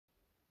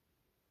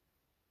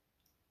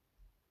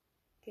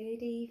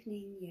Good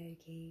evening,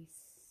 yogis.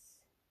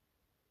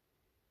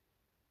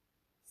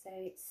 So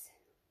it's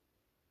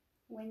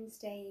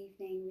Wednesday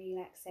evening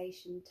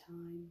relaxation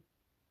time,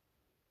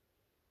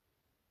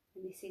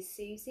 and this is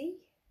Susie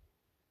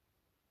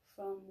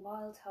from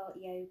Wildheart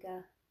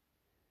Yoga.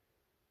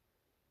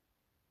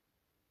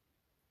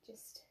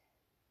 Just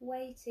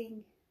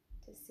waiting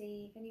to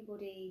see if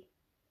anybody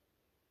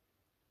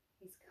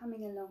is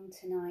coming along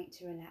tonight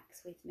to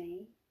relax with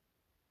me.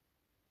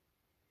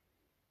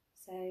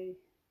 So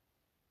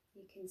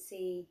you can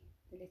see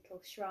the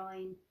little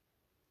shrine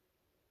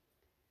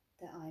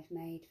that I've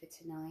made for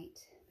tonight,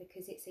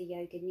 because it's a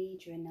Yoga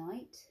Nidra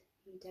night.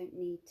 You don't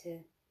need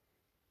to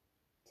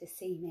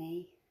see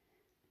me,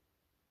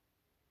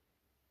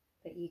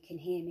 but you can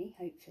hear me,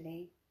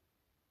 hopefully.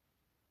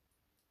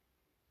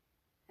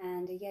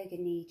 And a Yoga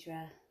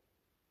Nidra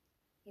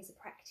is a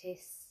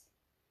practice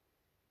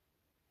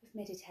of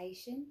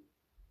meditation,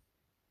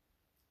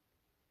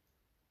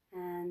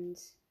 and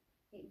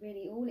it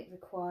really, all it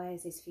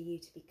requires is for you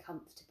to be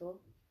comfortable.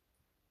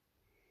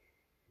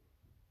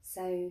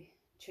 So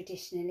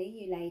traditionally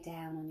you lay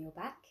down on your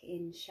back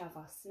in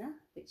Shavasana,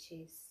 which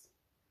is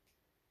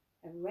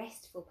a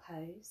restful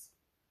pose.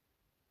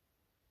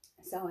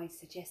 So I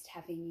suggest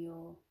having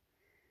your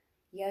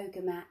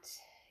yoga mat,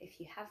 if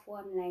you have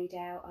one, laid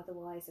out,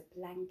 otherwise a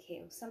blanket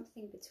or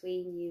something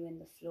between you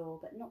and the floor,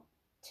 but not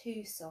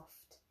too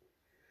soft,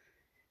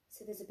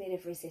 so there's a bit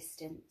of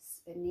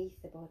resistance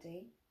beneath the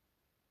body.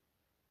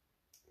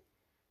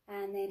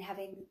 And then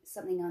having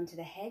something under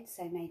the head,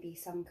 so maybe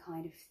some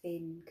kind of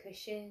thin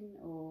cushion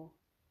or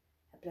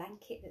a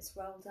blanket that's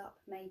rolled up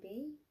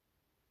maybe.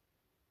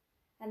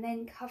 And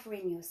then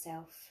covering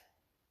yourself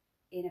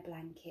in a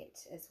blanket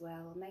as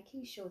well,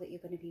 making sure that you're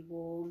going to be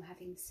warm,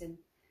 having some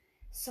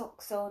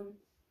socks on,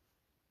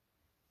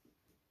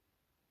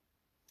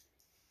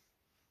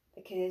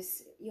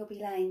 because you'll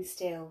be laying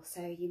still,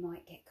 so you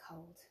might get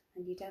cold,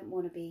 and you don't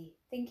want to be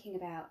thinking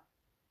about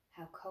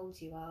how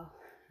cold you are.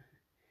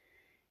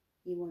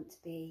 You want to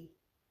be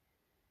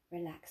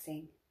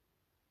relaxing.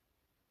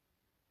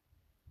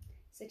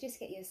 So just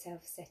get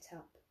yourself set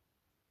up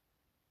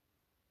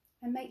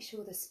and make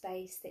sure the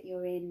space that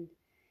you're in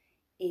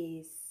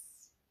is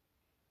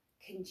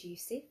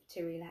conducive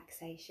to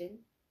relaxation.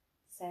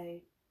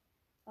 So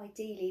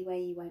ideally where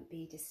you won't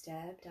be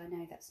disturbed. I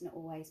know that's not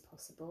always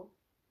possible,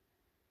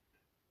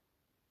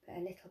 but a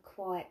little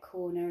quiet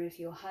corner of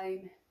your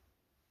home,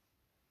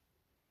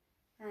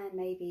 and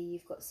maybe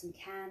you've got some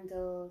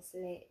candles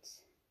lit.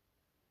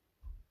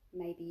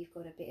 Maybe you've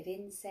got a bit of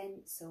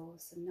incense or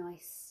some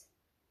nice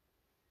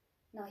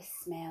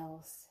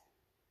smells,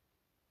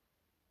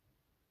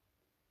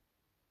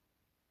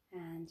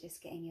 and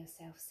just getting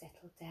yourself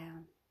settled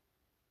down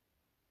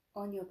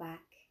on your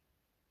back,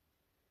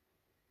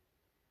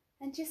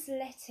 and just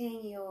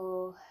letting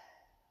your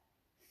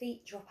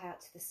feet drop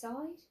out to the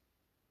side,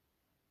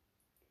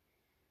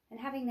 and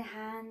having the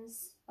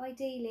hands,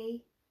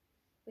 ideally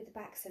with the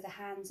backs of the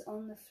hands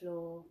on the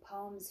floor,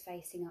 palms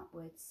facing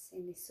upwards,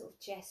 in this sort of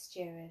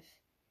gesture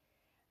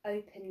of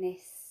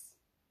openness,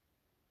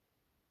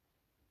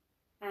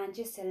 and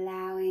just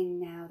allowing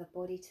now the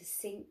body to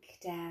sink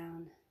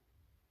down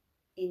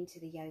into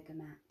the yoga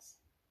mat.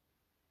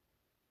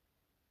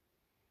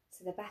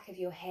 So the back of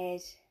your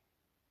head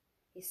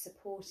is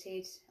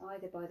supported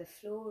either by the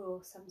floor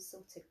or some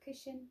sort of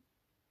cushion,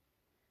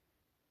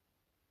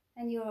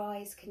 and your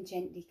eyes can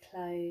gently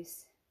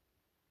close.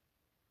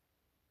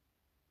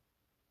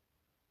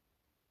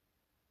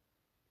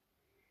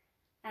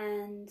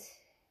 And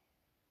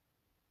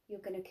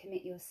you're going to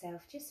commit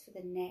yourself just for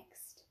the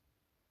next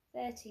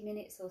 30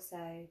 minutes or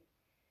so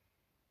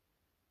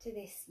to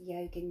this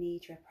Yoga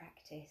Nidra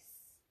practice.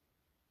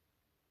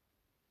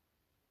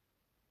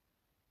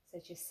 So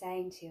just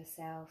saying to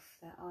yourself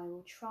that I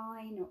will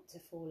try not to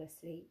fall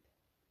asleep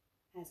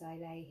as I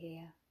lay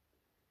here.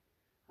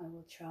 I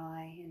will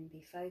try and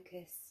be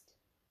focused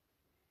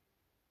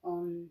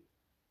on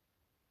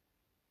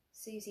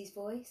Susie's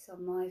voice,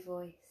 on my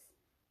voice.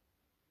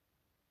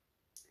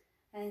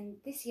 And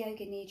this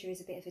Yoga Nidra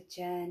is a bit of a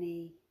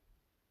journey,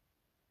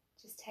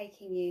 just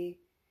taking you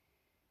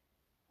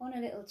on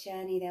a little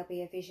journey. There'll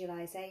be a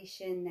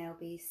visualization, there'll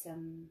be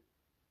some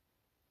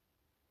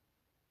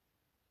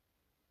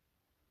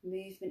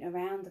movement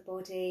around the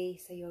body,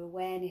 so your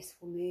awareness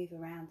will move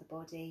around the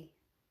body.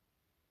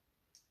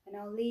 And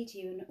I'll lead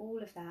you in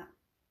all of that,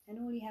 and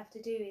all you have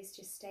to do is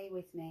just stay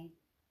with me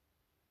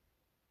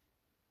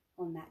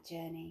on that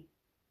journey.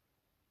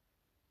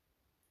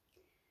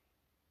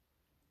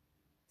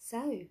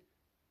 So,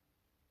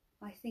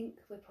 I think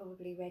we're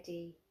probably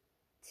ready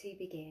to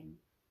begin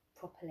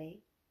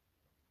properly.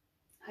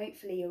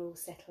 Hopefully you're all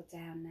settled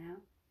down now,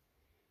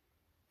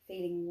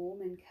 feeling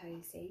warm and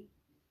cosy.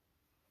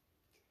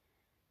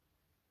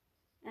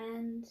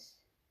 And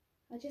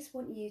I just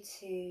want you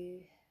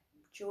to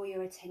draw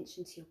your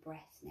attention to your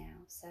breath now.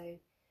 So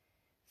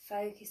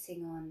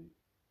focusing on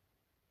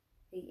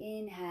the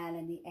inhale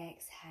and the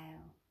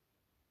exhale,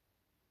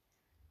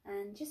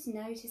 and just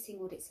noticing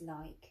what it's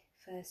like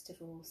first of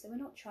all. So we're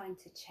not trying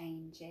to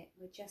change it,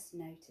 we're just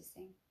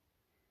noticing.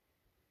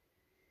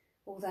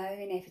 Although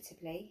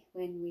inevitably,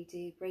 when we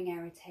do bring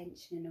our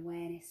attention and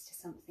awareness to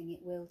something, it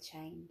will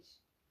change.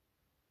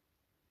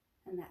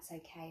 And that's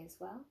okay as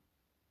well.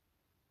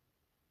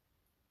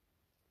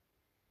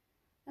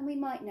 And we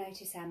might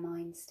notice our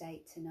mind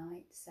state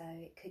tonight. So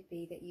it could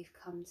be that you've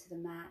come to the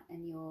mat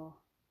and you're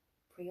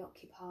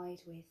preoccupied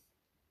with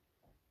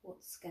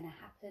what's going to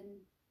happen.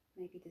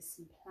 Maybe there's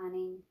some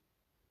planning.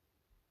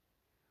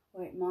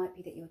 Or it might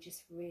be that you're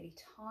just really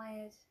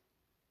tired.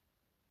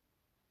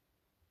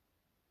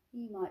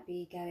 You might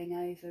be going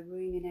over,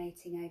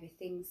 ruminating over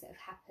things that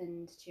have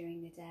happened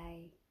during the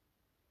day.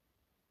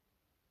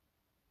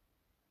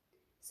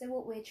 So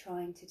what we're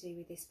trying to do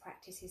with this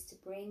practice is to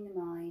bring the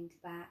mind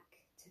back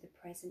to the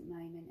present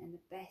moment, and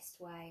the best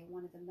way,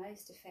 one of the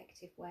most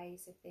effective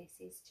ways of this,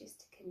 is just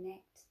to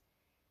connect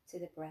to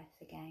the breath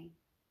again.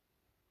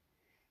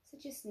 So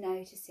just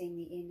noticing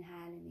the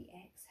inhale and the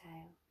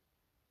exhale.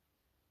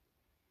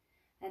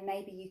 And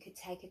maybe you could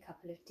take a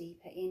couple of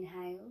deeper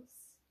inhales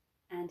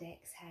and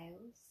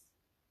exhales.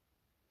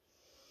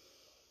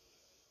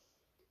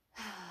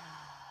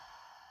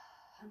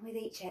 And with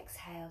each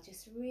exhale,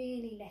 just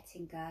really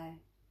letting go.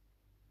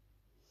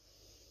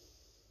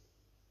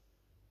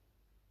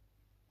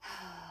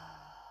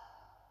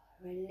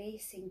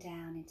 Releasing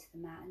down into the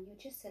mat, and you're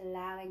just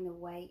allowing the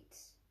weight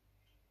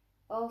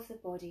of the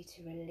body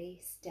to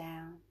release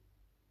down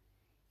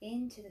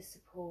into the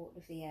support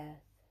of the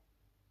earth.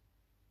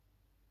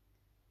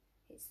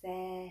 It's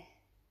there,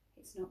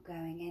 it's not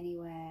going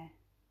anywhere,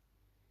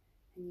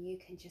 and you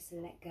can just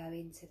let go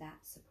into that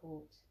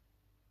support.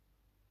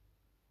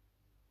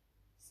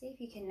 See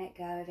if you can let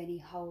go of any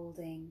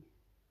holding.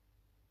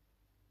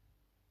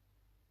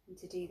 And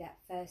to do that,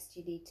 first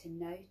you need to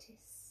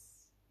notice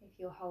if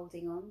you're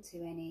holding on to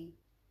any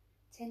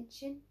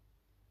tension.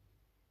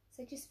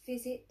 So just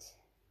visit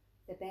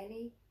the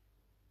belly.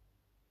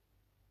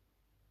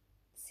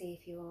 See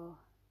if you're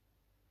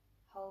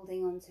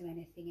holding on to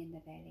anything in the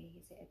belly.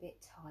 Is it a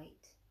bit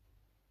tight?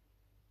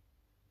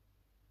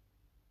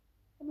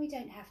 And we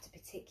don't have to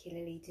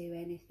particularly do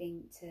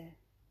anything to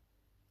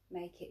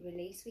make it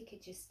release. We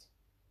could just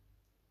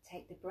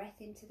take the breath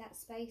into that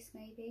space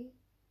maybe.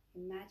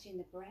 Imagine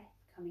the breath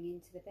coming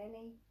into the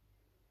belly.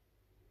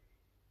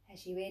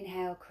 As you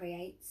inhale,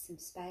 create some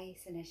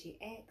space, and as you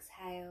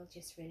exhale,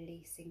 just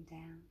releasing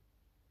down.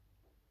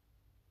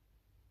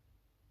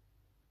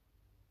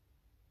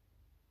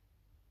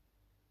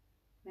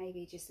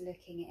 Maybe just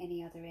looking at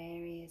any other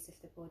areas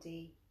of the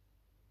body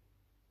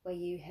where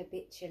you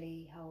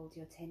habitually hold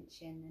your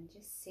tension, and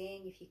just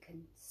seeing if you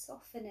can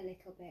soften a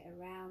little bit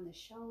around the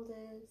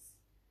shoulders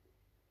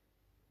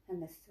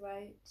and the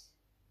throat.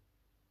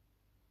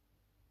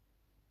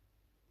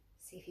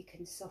 See if you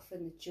can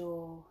soften the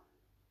jaw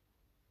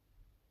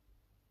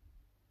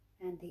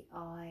and the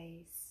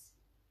eyes.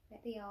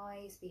 Let the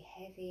eyes be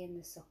heavy in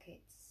the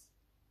sockets.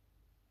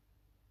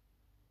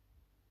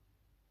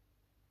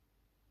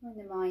 When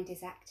the mind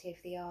is active,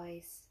 the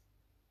eyes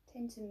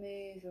tend to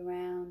move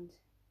around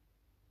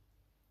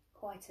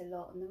quite a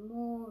lot, and the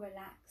more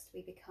relaxed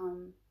we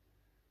become,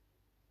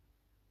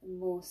 the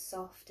more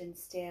soft and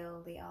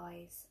still the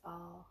eyes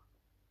are,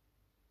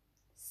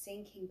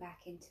 sinking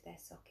back into their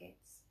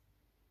sockets.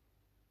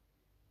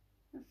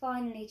 And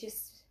finally,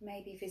 just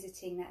maybe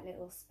visiting that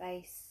little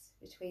space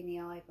between the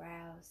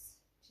eyebrows.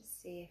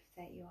 Just see if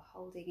that you're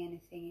holding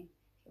anything,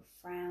 if you're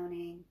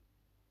frowning,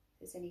 if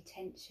there's any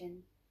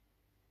tension.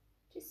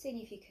 Just seeing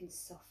if you can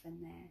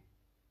soften there.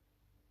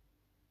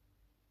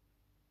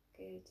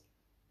 Good.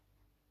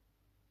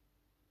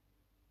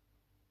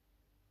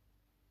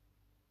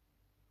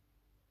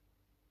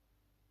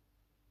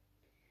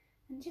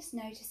 And just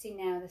noticing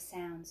now the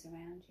sounds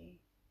around you.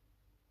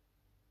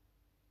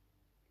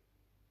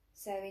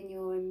 So in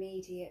your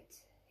immediate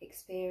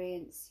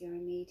experience, your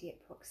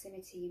immediate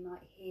proximity, you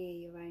might hear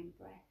your own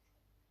breath.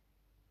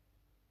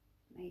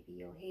 Maybe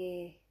you'll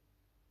hear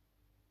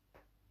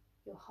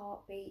your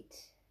heartbeat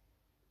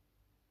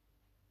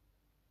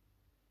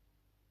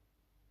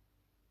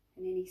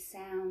and any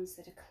sounds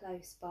that are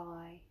close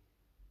by.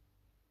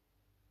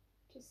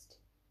 Just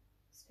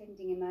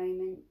spending a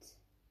moment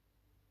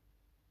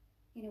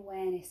in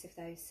awareness of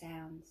those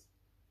sounds.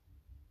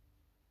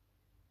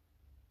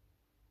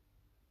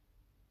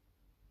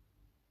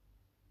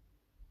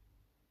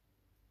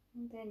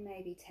 And then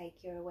maybe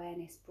take your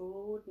awareness,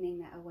 broadening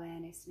that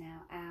awareness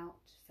now out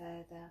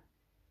further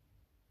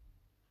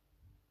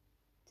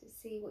to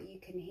see what you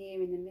can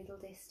hear in the middle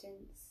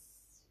distance.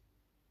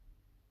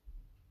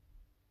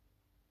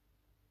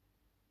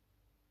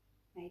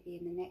 Maybe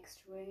in the next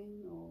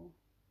room, or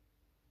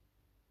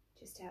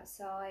just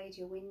outside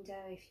your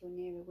window if you're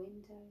near a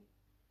window.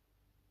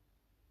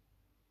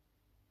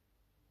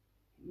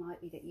 It might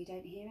be that you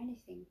don't hear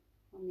anything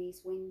on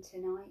these winter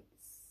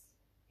nights.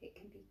 It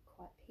can be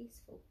quite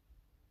peaceful.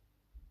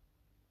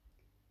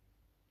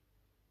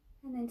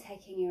 And then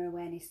taking your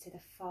awareness to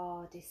the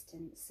far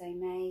distance, so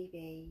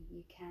maybe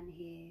you can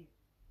hear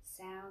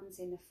sounds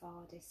in the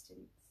far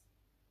distance.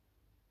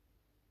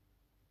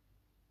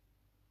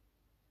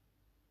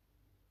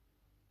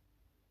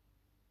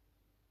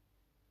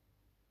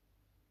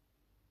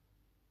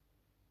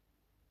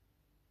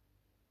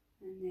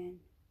 And then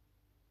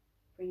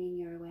bringing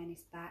your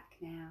awareness back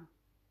now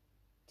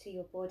to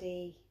your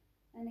body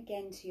and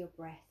again to your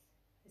breath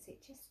as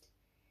it just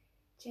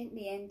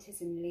gently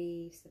enters and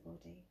leaves the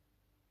body,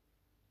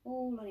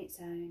 all on its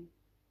own.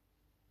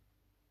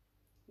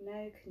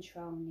 No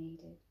control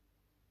needed.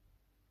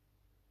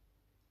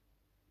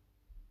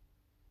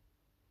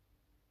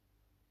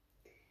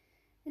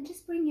 And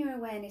just bring your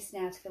awareness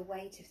now to the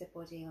weight of the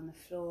body on the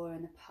floor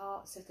and the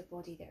parts of the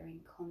body that are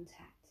in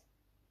contact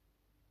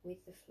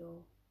with the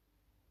floor.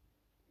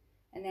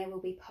 And there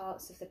will be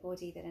parts of the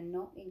body that are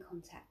not in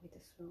contact with the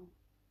floor.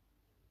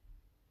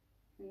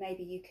 And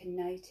maybe you can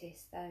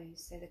notice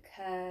those. So the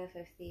curve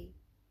of the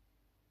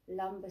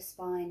lumbar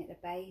spine at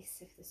the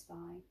base of the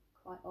spine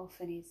quite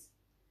often is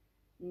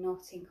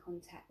not in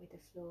contact with the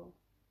floor.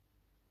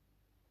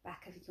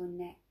 Back of your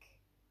neck.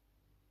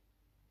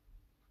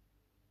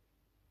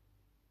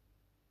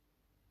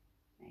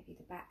 Maybe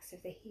the backs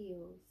of the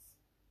heels,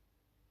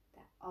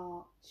 that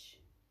arch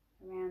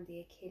around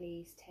the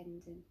Achilles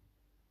tendon.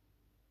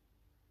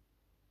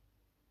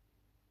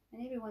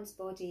 And everyone's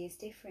body is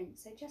different,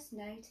 so just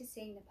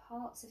noticing the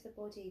parts of the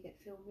body that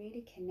feel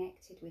really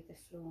connected with the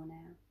floor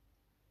now.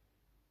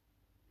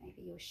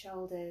 Maybe your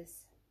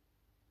shoulders,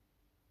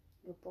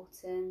 your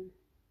bottom,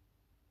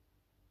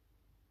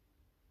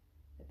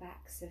 the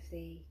backs of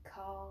the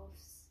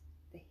calves,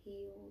 the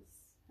heels,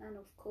 and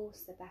of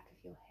course the back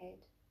of your head.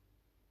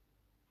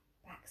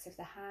 Backs of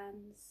the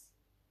hands.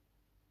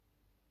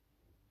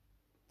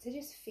 So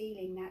just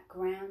feeling that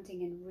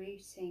grounding and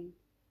rooting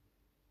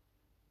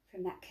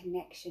from that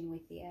connection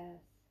with the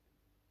earth.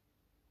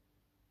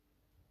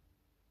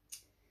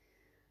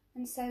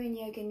 And so in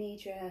Yoga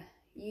Nidra,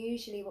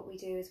 usually what we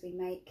do is we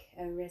make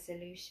a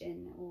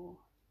resolution or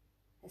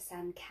a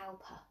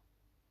sankalpa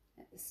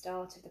at the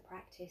start of the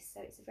practice.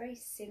 So it's a very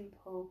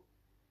simple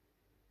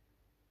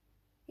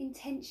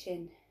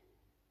intention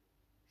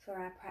for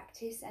our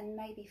practice and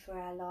maybe for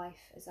our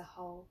life as a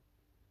whole.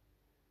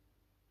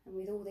 And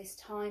with all this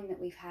time that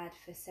we've had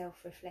for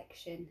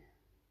self-reflection,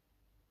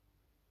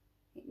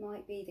 it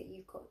might be that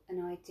you've got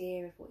an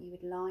idea of what you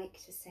would like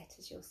to set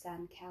as your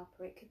sankalpa.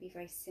 It could be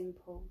very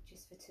simple,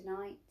 just for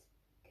tonight.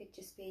 It could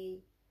just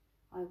be,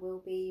 I will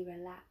be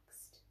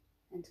relaxed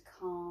and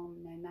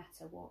calm no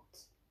matter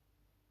what.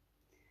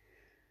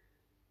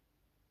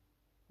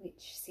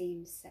 Which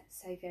seems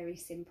so very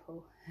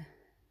simple.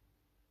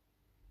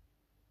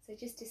 So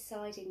just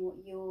deciding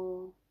what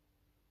your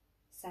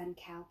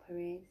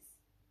sankalpa is.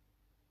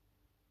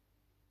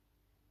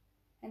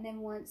 And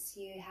then once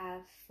you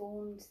have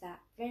formed that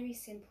very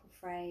simple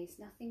phrase,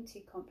 nothing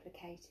too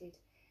complicated,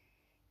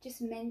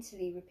 just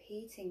mentally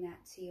repeating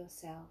that to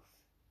yourself,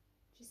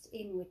 just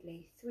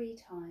inwardly 3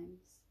 times.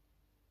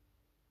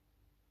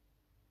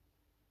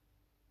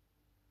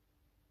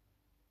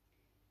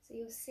 So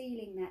you're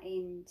sealing that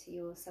into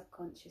your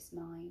subconscious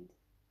mind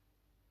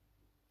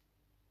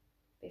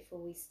before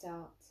we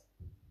start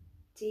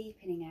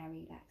deepening our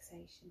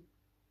relaxation.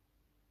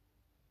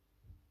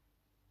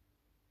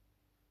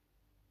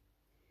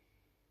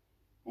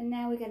 And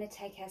now we're going to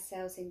take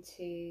ourselves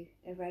into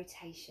a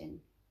rotation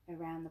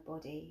around the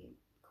body,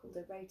 called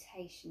a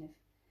rotation of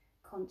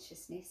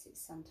consciousness,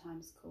 it's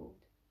sometimes called.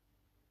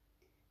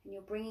 And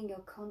you're bringing your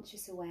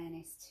conscious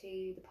awareness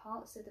to the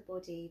parts of the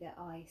body that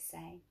I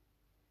say.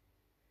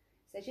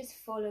 So just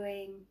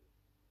following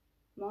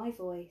my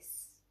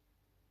voice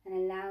and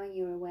allowing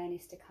your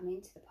awareness to come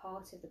into the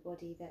part of the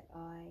body that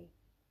I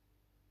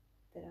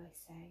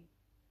say.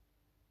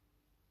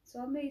 So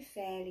I'll move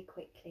fairly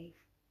quickly.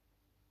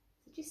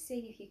 So just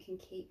see if you can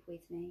keep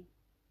with me.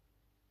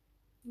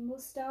 And we'll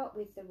start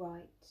with the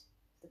right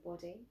of the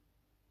body.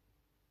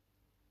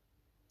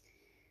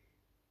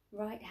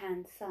 Right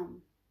hand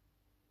thumb,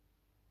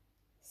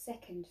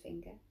 second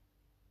finger,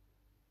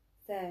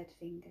 third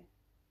finger,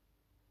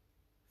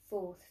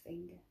 fourth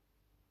finger,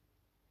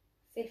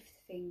 fifth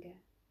finger,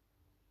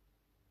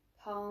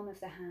 palm of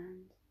the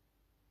hand,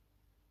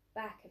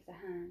 back of the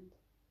hand,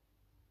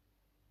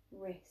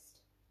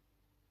 wrist,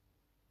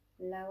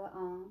 lower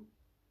arm,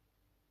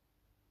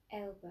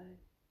 elbow,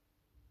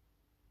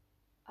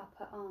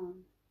 upper arm,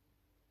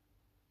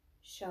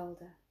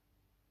 shoulder,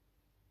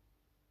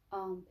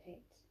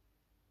 armpit,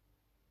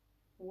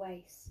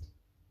 waist,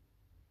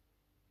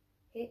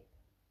 hip,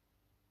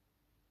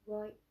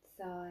 right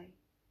thigh,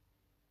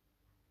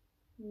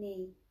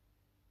 knee,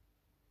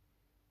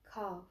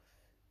 calf,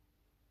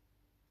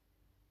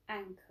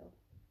 ankle,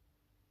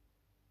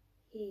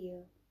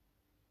 heel,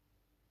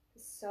 the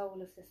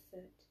sole of the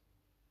foot,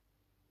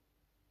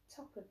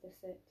 top of the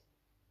foot,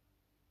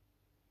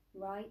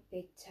 right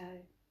big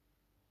toe,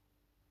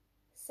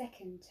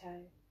 second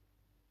toe,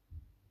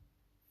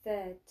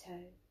 third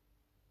toe,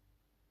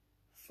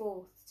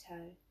 fourth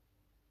toe,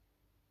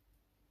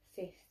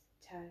 fifth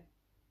toe.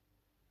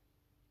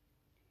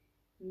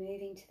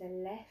 Moving to the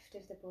left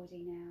of the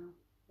body now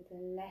with the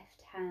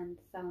left hand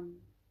thumb,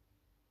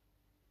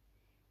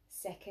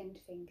 second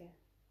finger,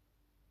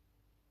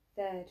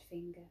 third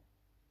finger,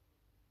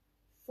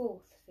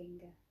 fourth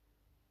finger,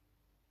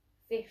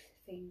 fifth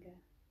finger,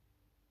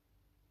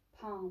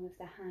 palm of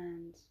the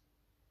hand,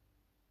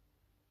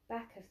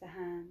 back of the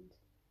hand,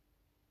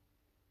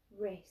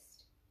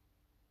 wrist,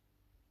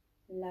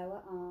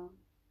 lower arm,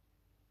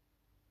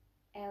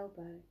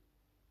 elbow,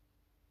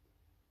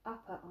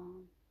 upper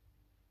arm,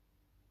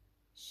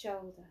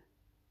 shoulder,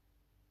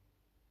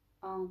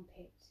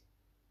 armpit,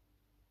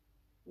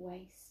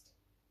 waist,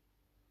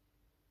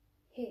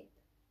 hip,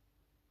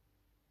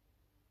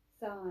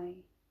 thigh,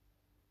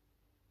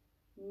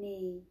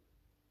 knee,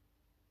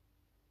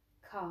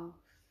 calf,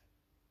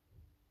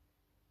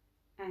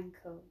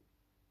 ankle,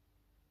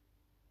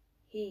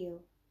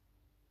 heel,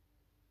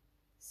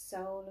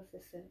 sole of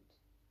the foot,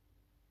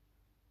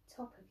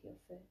 top of your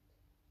foot,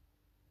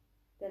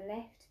 the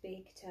left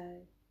big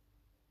toe,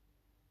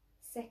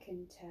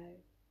 second toe,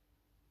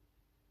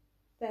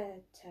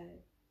 third toe,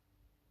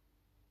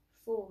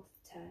 fourth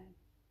toe,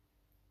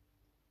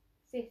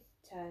 fifth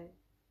toe,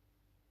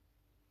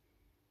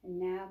 and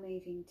now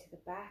moving to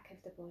the back of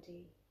the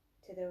body,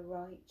 to the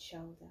right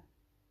shoulder,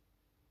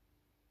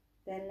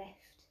 the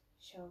left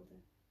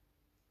shoulder,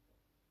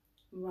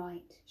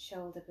 right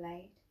shoulder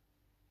blade,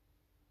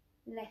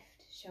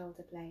 left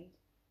shoulder blade,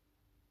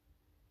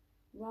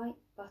 right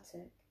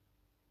buttock,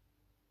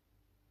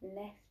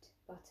 left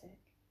buttock,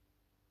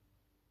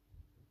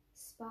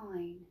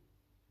 spine,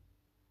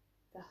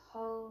 the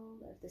whole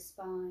of the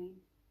spine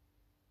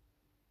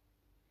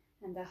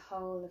and the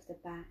whole of the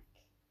back.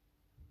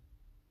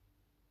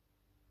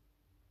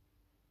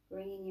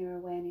 Bringing your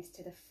awareness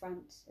to the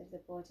front of the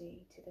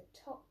body, to the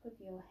top of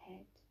your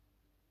head,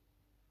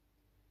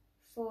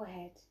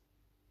 forehead,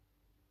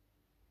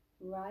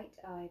 right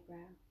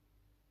eyebrow,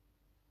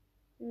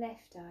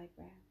 left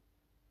eyebrow,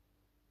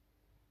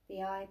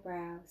 the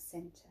eyebrow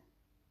centre,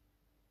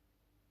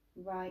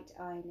 right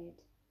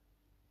eyelid,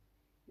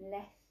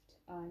 left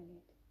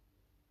eyelid,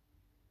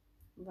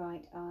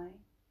 right eye,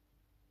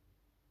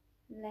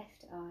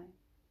 left eye,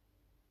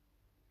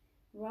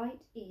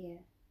 right ear,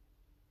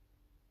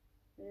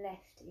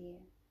 left ear,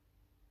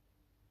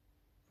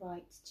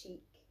 right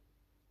cheek,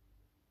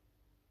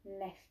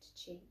 left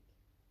cheek,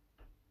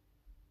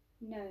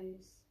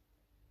 nose,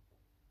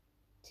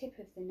 tip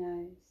of the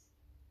nose,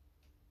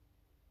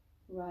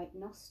 right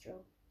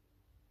nostril,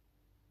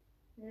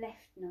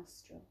 left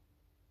nostril,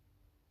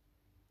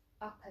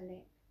 upper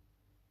lip,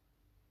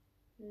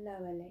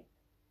 lower lip,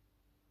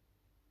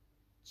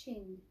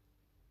 chin,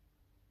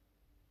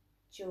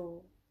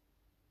 jaw,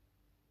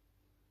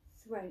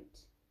 throat,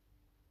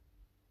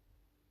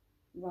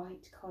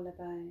 right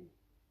collarbone,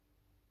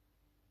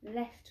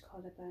 left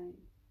collarbone,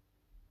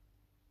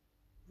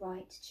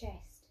 right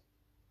chest,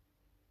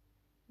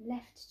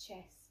 left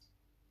chest,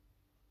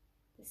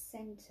 the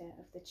centre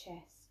of the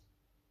chest,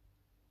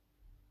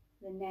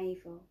 the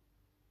navel,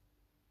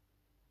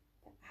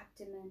 the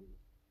abdomen,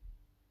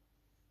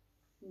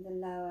 and the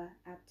lower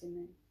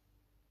abdomen.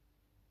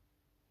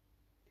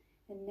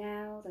 And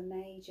now the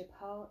major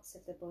parts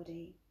of the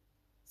body,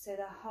 so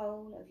the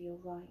whole of your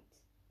right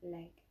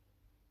leg,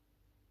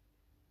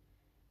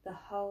 the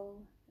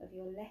whole of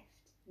your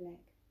left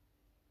leg,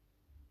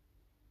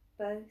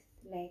 both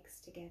legs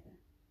together,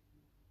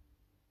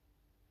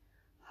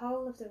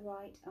 whole of the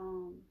right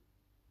arm,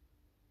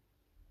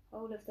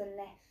 whole of the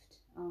left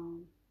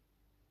arm,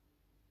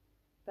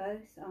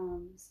 both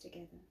arms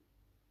together,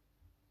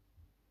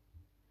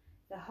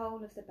 the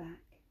whole of the back,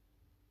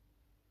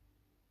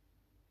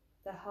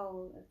 the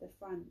whole of the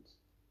front,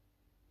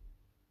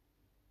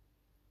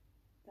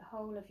 the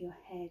whole of your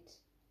head,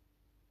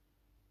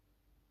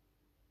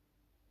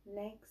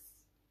 legs,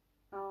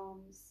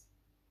 arms,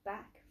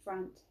 back,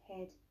 front,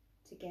 head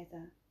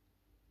together,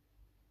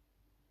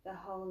 the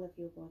whole of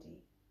your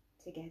body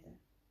together,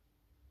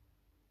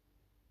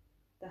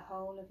 the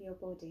whole of your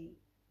body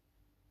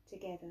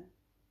together,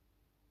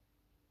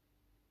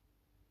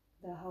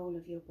 the whole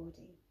of your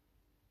body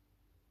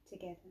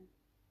together.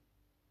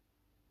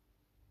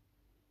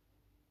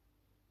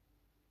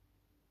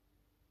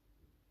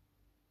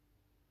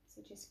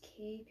 So just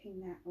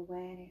keeping that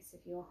awareness of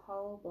your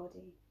whole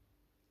body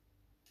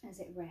as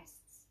it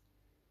rests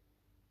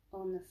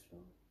on the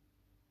floor,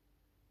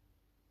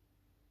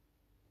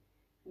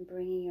 and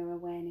bringing your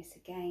awareness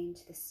again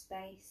to the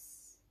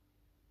space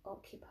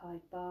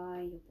occupied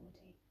by your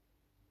body.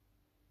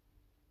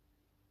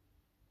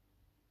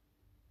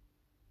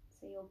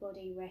 So your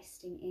body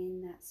resting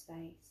in that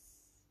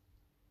space,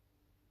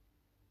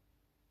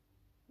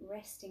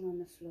 resting on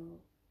the floor.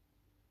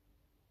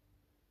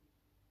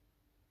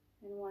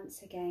 And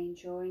once again,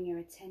 drawing your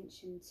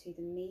attention to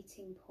the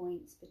meeting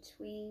points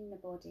between the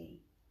body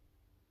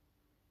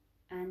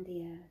and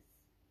the earth.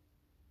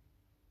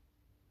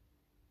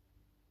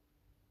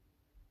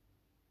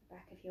 The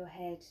back of your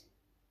head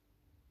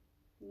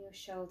and your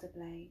shoulder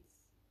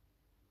blades,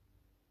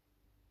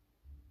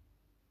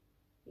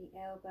 the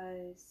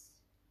elbows,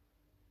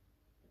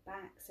 the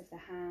backs of the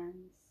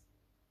hands,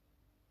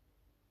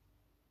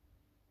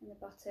 and the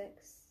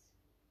buttocks,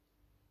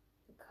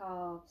 the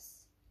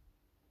calves,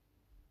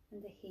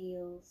 and the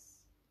heels.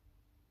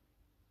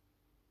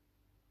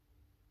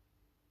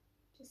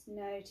 Just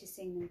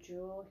noticing them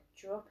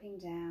dropping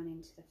down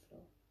into the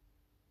floor.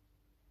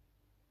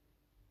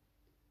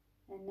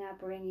 And now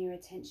bring your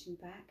attention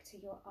back to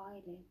your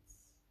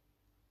eyelids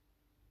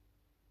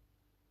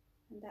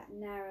and that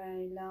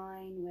narrow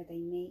line where they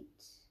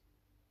meet,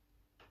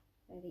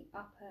 where the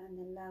upper and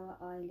the lower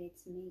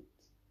eyelids meet.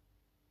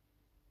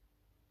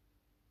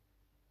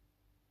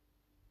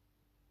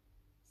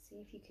 See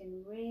if you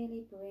can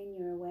really bring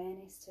your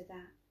awareness to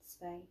that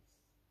space.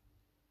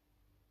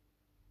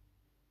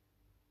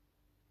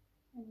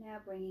 And now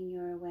bringing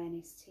your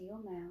awareness to your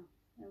mouth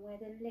and where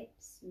the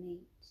lips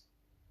meet.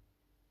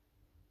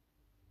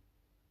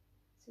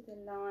 So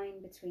the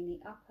line between the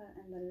upper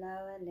and the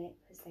lower lip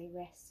as they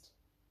rest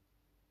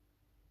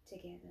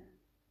together.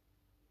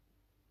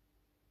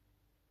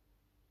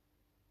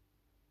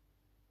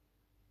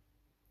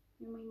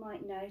 And we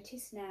might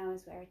notice now,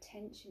 as our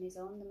attention is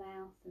on the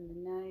mouth and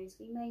the nose,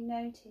 we may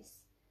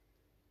notice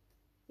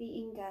the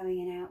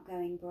ingoing and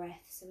outgoing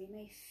breath. So we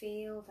may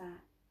feel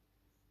that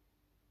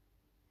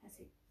as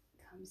it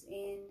comes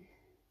in.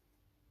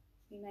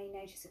 We may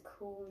notice a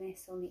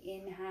coolness on the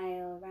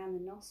inhale around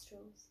the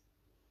nostrils.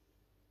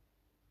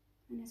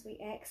 And as we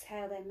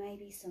exhale, there may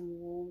be some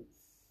warmth.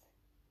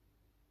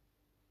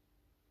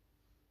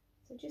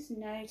 So just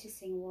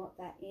noticing what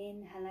that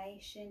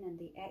inhalation and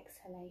the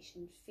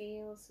exhalation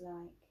feels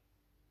like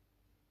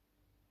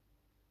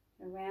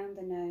around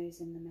the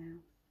nose and the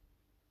mouth.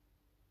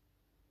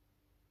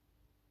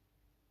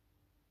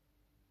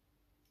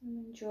 And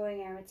then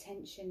drawing our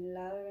attention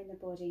lower in the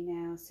body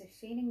now, so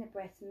feeling the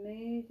breath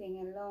moving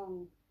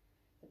along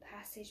the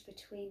passage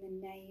between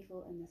the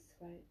navel and the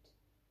throat.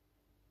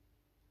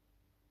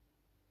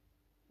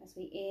 As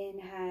we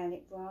inhale,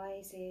 it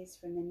rises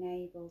from the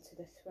navel to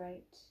the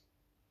throat.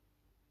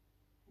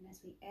 And as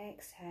we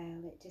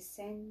exhale, it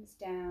descends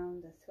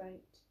down the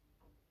throat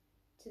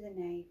to the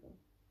navel.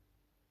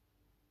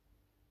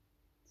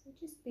 So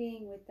just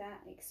being with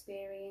that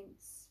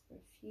experience for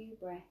a few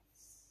breaths.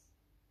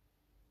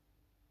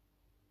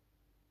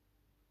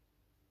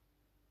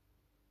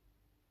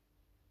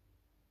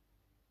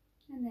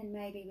 And then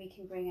maybe we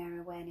can bring our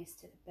awareness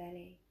to the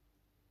belly.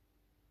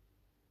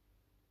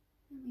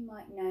 And we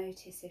might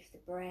notice if the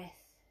breath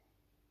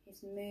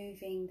is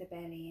moving the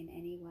belly in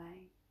any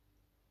way.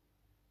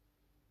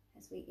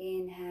 As we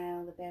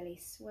inhale, the belly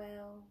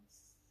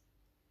swells.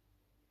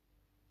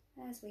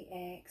 As we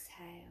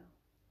exhale,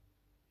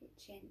 it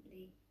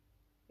gently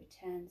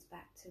returns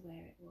back to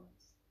where it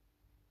was.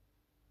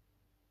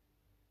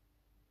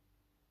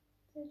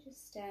 So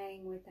just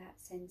staying with that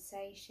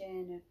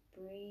sensation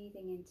of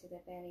breathing into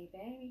the belly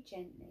very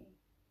gently.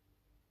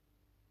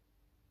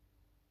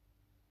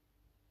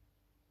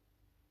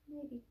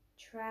 Maybe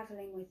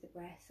travelling with the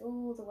breath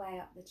all the way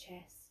up the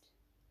chest,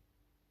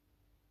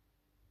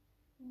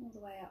 all the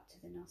way up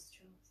to the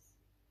nostrils,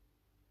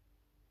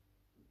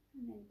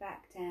 and then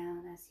back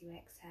down as you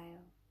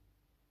exhale.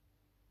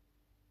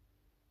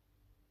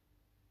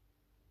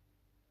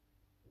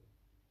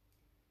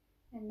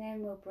 And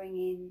then we'll bring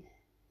in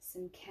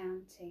some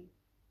counting.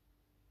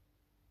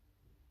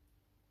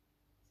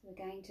 So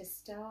we're going to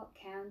start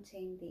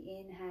counting the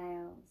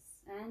inhales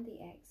and the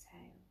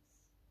exhales.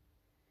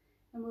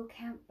 And we'll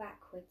count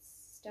backwards,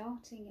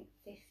 starting at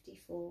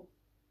 54.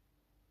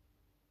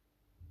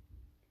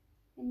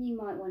 And you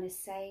might want to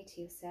say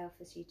to yourself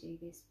as you do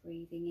this,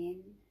 breathing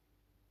in,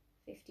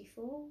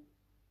 54,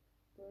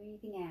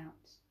 breathing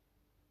out,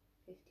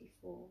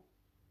 54,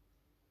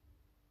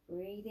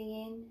 breathing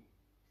in,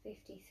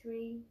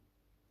 53,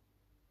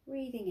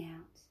 breathing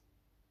out,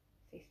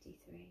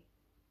 53,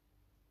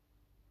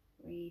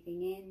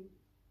 breathing in,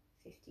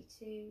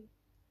 52,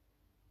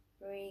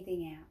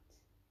 breathing out,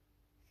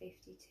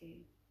 52.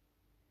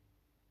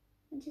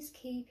 And just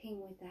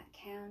keeping with that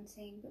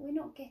counting, but we're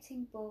not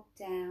getting bogged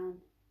down.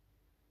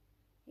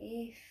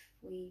 If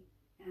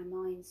our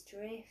minds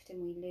drift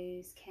and we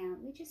lose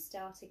count, we just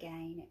start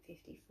again at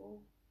 54.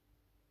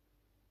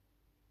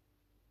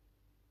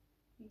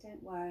 We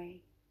don't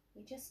worry,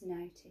 we just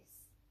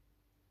notice.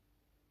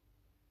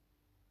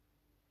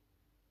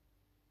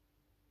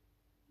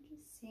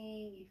 Just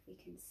seeing if we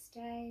can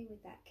stay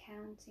with that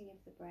counting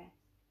of the breath.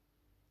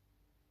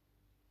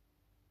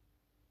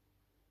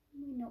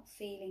 We're not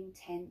feeling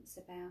tense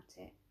about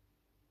it,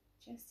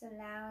 just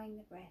allowing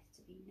the breath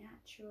to be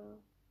natural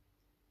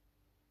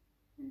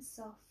and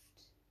soft.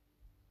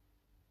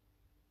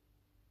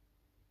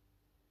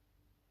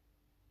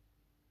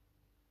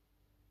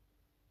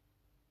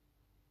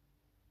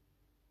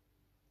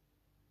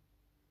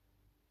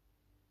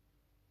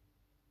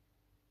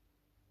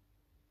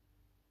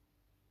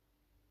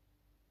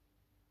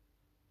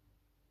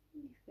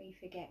 If we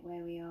forget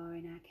where we are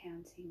in our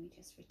counting, we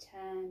just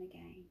return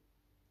again,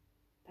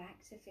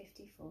 back to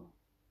 54.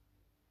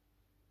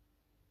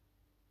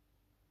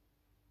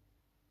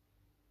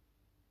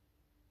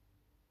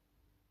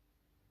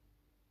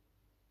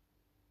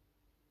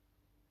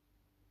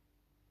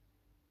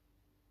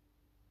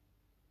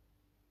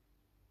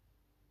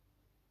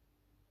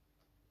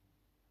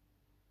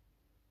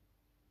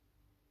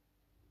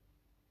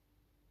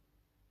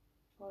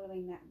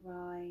 Following that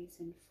rise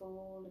and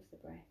fall of the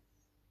breath.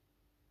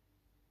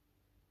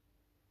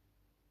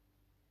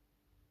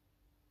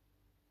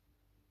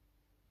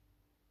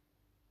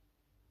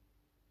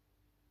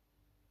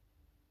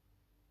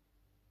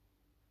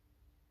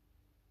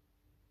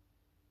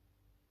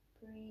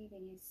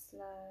 breathing is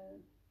slow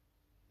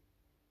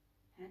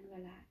and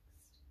relaxed.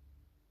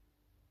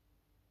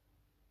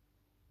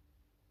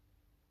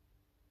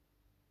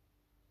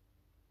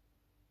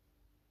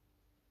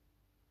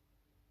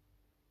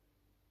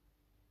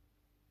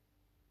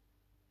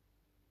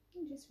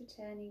 And just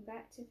returning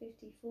back to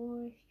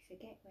 54 if you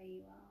forget where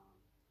you are,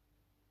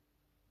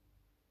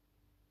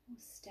 or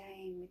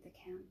staying with the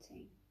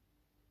counting.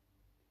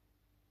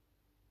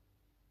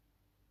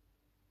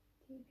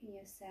 Keeping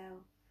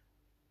yourself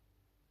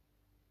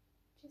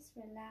just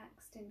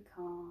relaxed and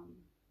calm.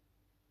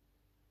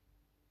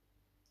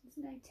 There's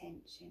no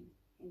tension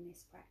in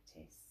this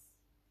practice.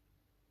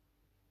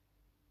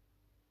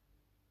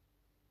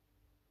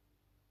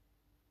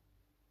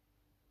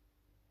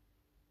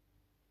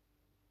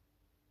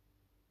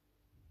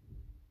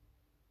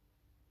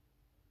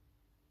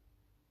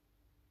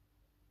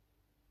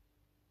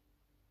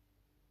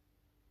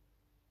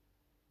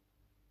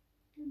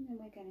 And then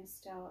we're going to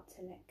start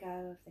to let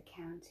go of the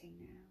counting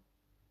now.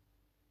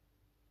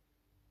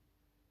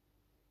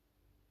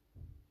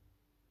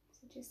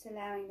 So just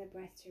allowing the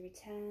breath to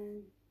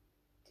return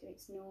to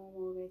its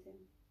normal rhythm.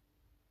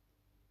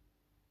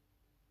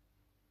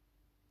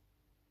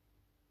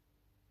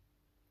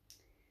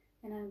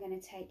 And I'm going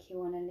to take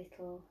you on a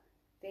little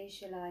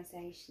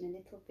visualization, a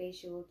little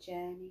visual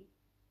journey.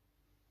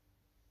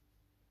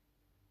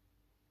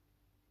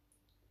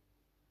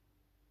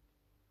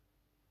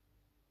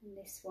 And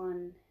this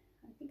one,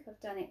 I think I've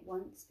done it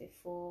once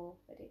before,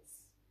 but it's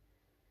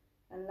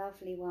a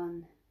lovely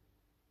one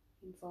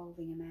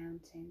involving a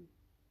mountain.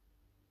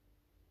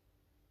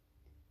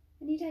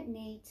 And you don't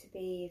need to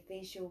be a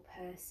visual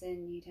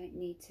person, you don't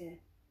need to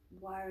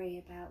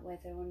worry about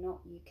whether or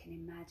not you can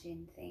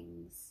imagine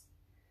things.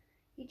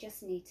 You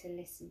just need to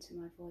listen to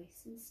my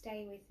voice and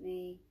stay with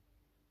me,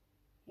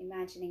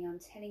 imagining I'm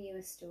telling you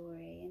a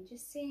story and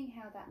just seeing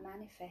how that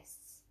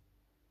manifests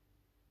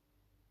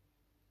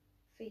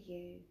for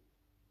you.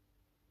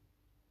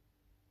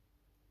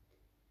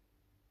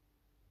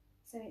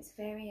 So it's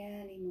very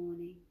early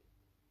morning,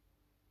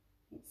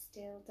 it's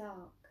still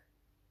dark,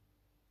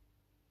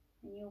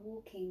 and you're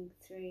walking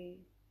through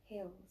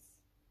hills,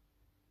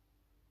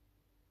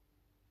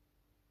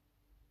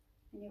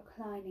 and you're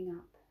climbing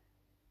up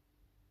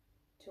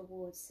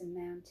towards some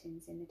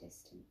mountains in the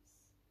distance,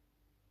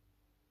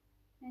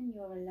 and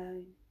you're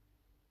alone.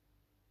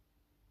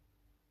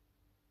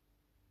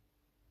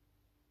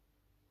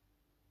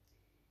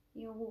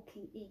 You're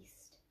walking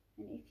east,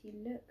 and if you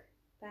look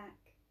back,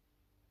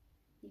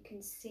 you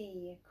can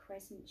see a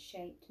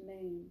crescent-shaped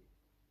moon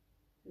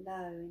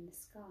low in the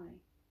sky.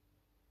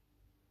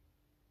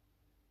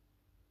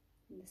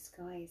 And the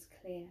sky is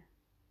clear.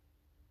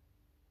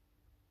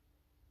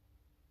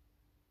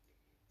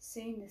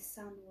 Soon the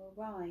sun will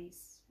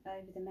rise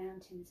over the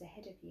mountains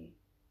ahead of you.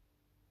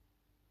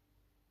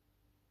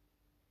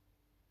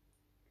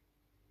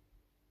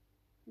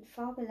 And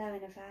far below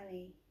in a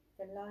valley,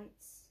 the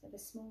lights of a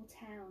small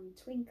town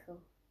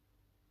twinkle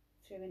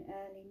through an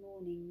early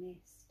morning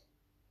mist.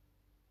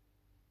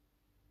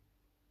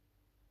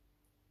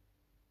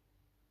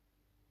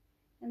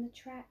 And the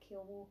track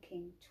you're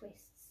walking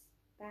twists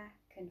back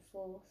and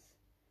forth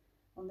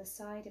on the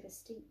side of a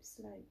steep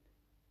slope.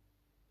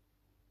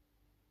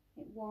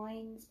 It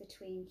winds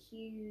between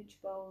huge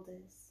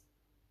boulders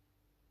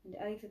and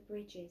over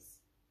bridges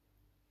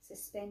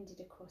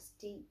suspended across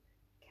deep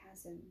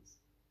chasms.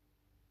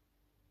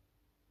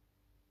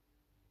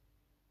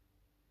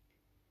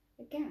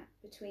 The gap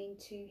between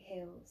two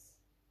hills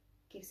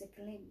gives a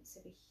glimpse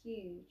of a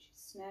huge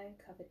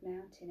snow-covered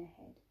mountain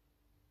ahead.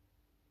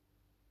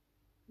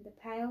 The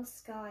pale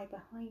sky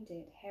behind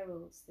it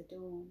heralds the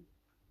dawn.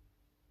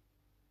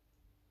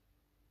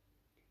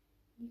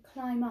 You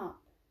climb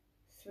up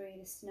through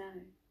the snow.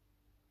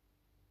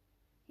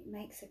 It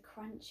makes a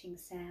crunching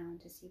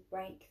sound as you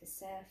break the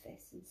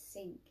surface and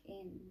sink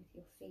in with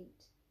your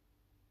feet.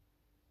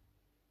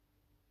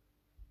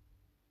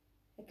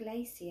 A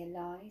glacier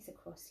lies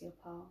across your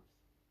path,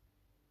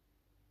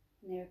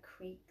 and there are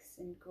creaks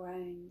and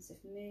groans of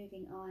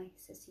moving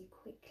ice as you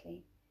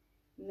quickly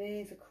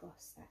move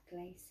across that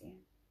glacier.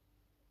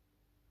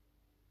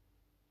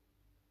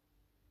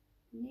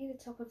 Near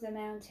the top of the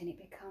mountain it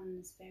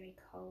becomes very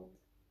cold.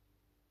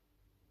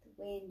 The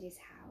wind is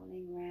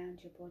howling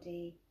round your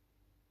body.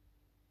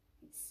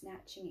 It's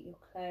snatching at your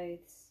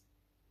clothes,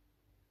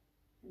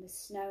 and the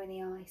snow and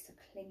the ice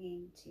are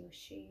clinging to your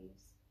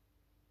shoes.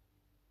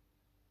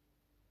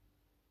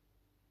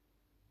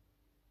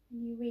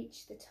 And you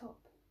reach the top,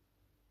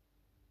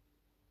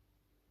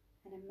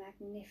 and a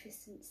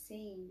magnificent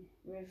scene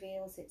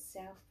reveals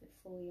itself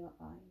before your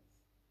eyes.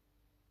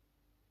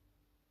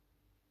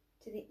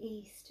 To the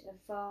east, a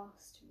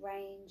vast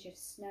range of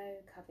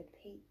snow-covered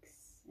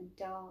peaks and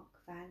dark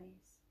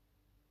valleys.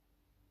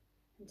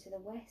 And to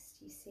the west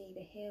you see the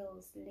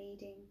hills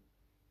leading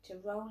to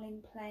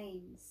rolling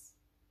plains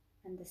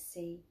and the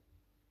sea.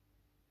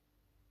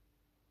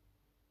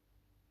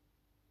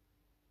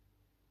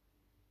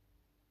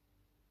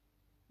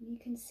 You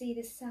can see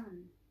the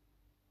sun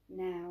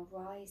now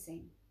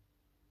rising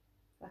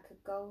like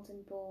a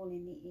golden ball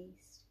in the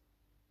east,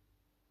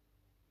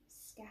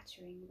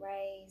 scattering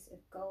rays of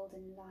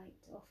golden light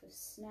off of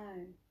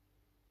snow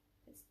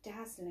that's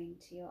dazzling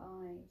to your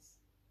eyes.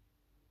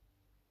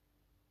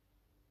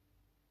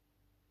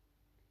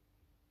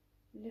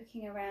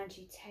 Looking around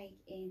you, take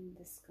in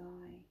the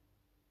sky,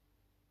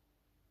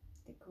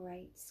 the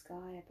great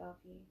sky above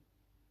you.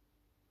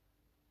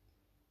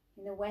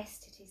 In the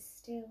west it is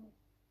still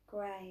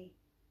grey.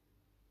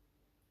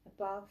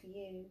 Above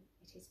you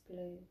it is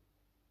blue.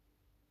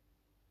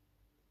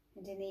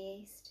 And in the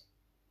east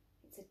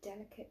it's a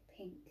delicate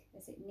pink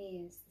as it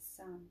nears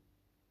the sun.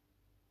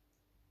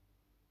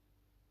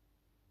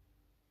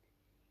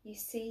 You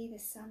see the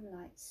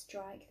sunlight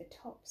strike the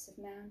tops of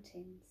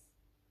mountains,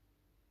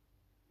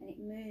 and it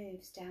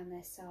moves down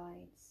their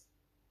sides,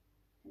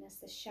 and as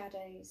the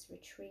shadows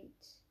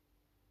retreat,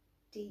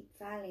 deep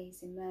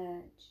valleys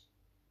emerge,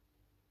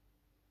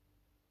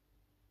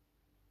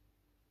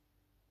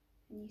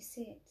 and you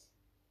sit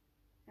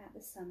at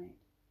the summit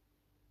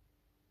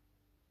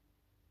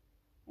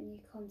and you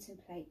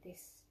contemplate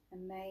this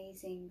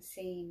amazing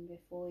scene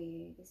before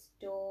you, this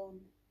dawn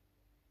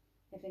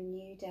of a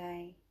new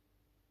day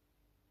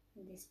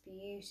in this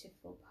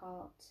beautiful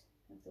part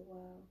of the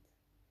world.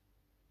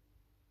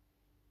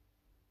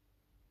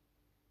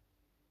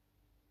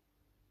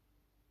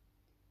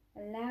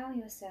 Allow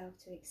yourself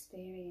to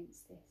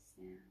experience this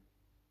now.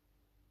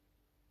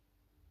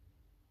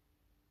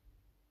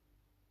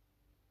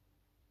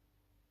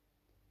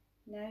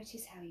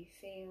 Notice how you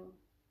feel.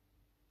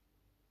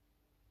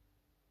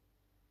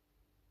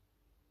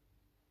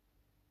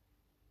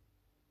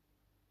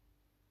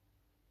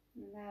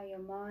 Allow your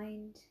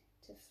mind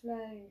to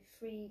flow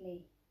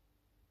freely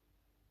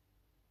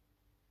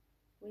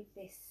with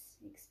this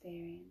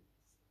experience.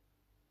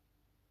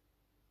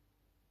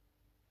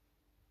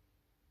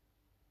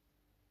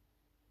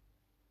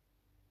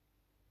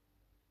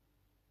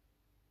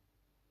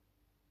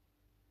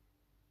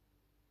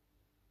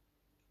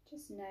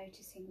 Just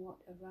noticing what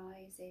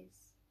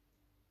arises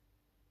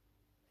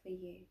for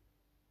you.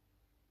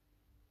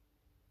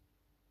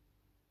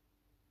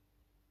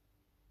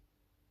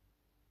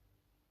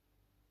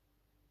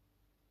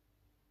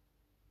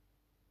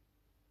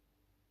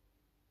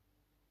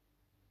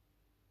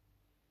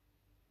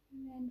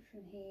 And then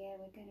from here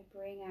we're going to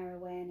bring our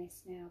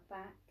awareness now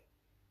back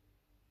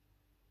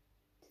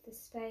to the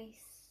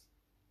space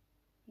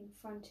in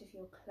front of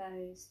your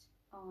closed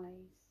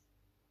eyes,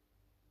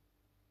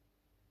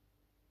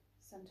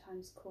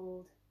 sometimes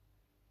called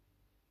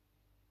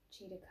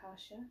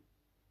Chitakasha.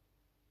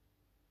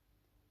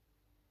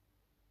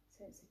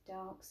 So it's a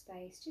dark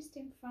space just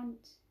in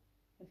front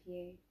of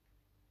you,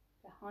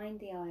 behind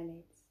the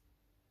eyelids.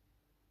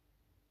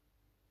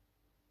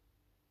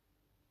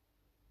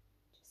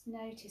 Just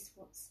notice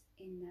what's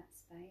in that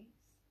space.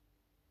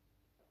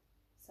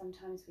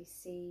 Sometimes we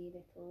see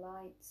little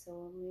lights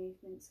or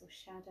movements or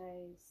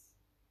shadows.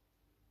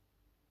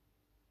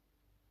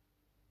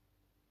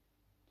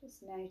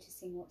 Just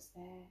noticing what's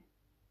there.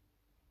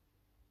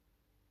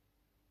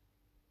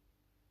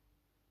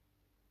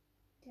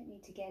 Don't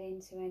need to get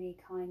into any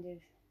kind of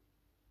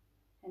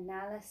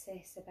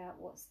analysis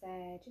about what's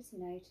there, just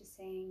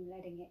noticing,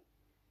 letting it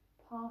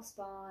pass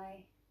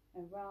by,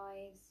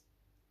 arise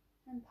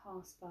and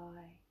pass by.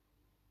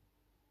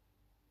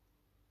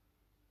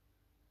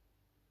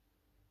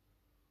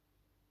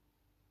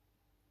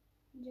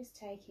 And just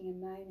taking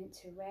a moment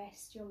to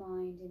rest your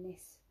mind in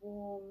this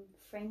warm,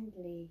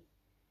 friendly,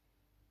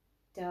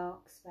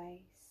 dark space.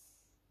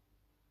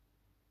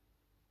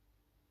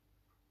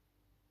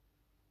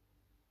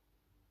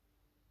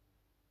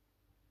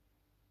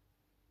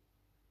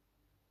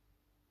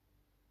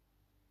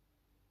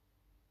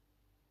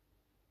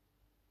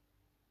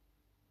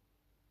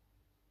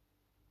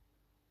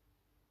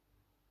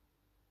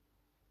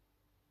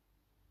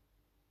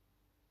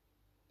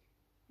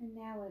 And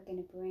now we're going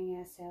to bring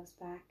ourselves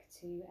back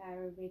to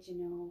our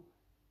original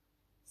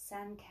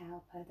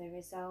Sankalpa, the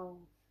resolve,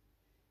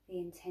 the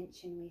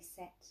intention we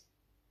set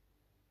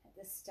at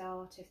the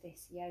start of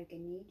this Yoga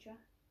Nidra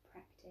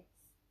practice.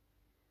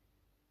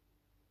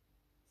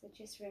 So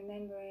just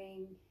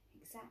remembering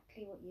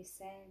exactly what you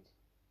said,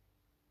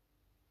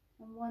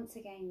 and once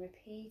again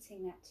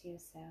repeating that to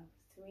yourself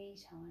 3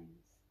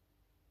 times,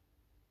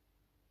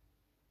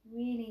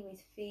 really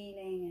with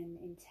feeling and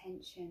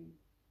intention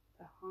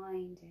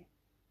behind it.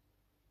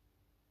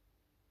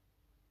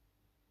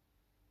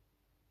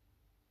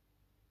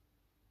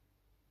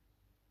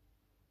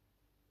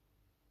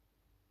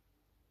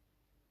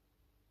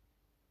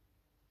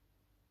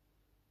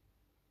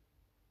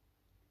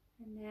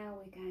 And now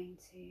we're going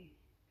to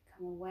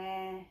become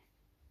aware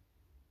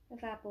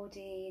of our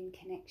body in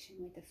connection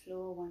with the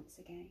floor once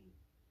again.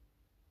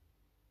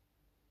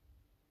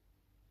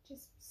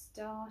 Just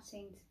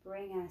starting to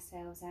bring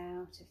ourselves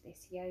out of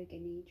this Yoga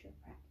Nidra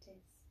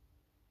practice.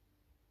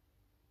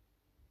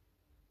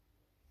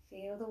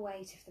 Feel the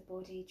weight of the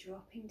body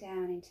dropping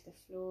down into the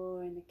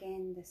floor, and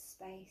again the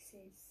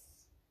spaces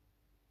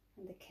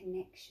and the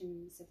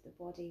connections of the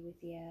body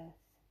with the earth.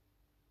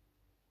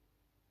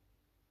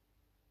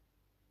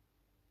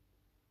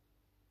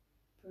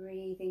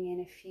 Breathing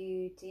in a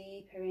few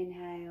deeper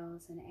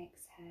inhales and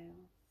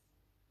exhales.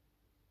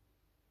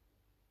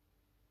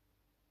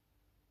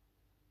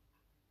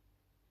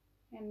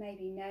 And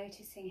maybe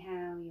noticing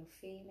how you're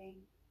feeling.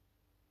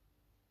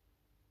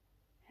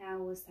 How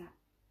was that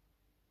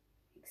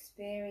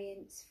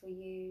experience for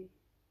you?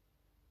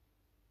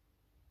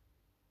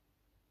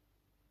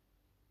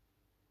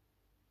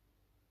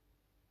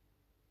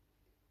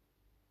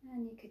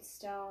 And you could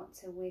start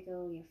to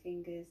wiggle your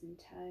fingers and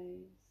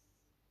toes.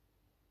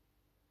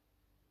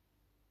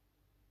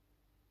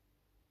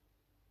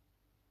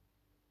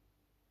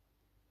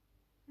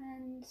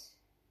 And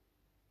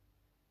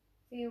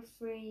feel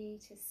free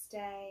to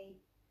stay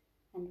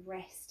and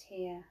rest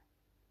here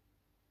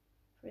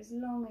for as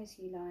long as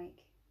you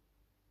like.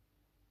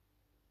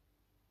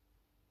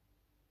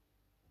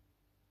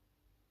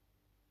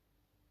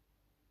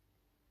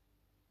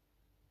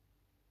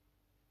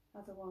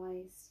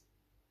 Otherwise,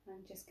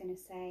 I'm just going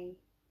to say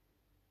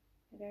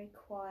a very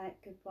quiet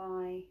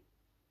goodbye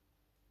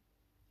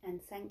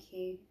and thank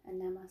you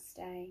and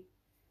namaste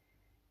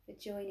for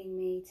joining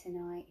me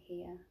tonight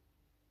here.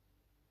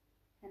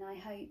 And I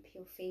hope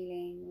you're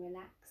feeling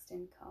relaxed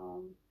and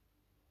calm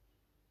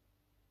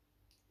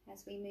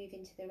as we move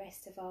into the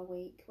rest of our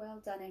week.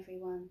 Well done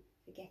everyone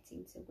for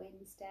getting to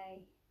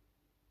Wednesday,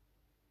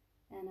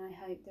 and I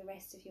hope the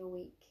rest of your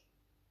week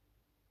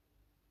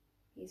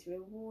is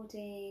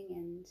rewarding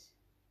and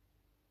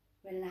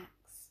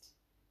relaxed.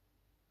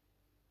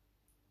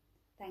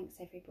 Thanks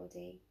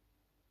everybody.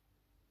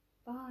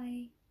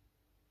 Bye.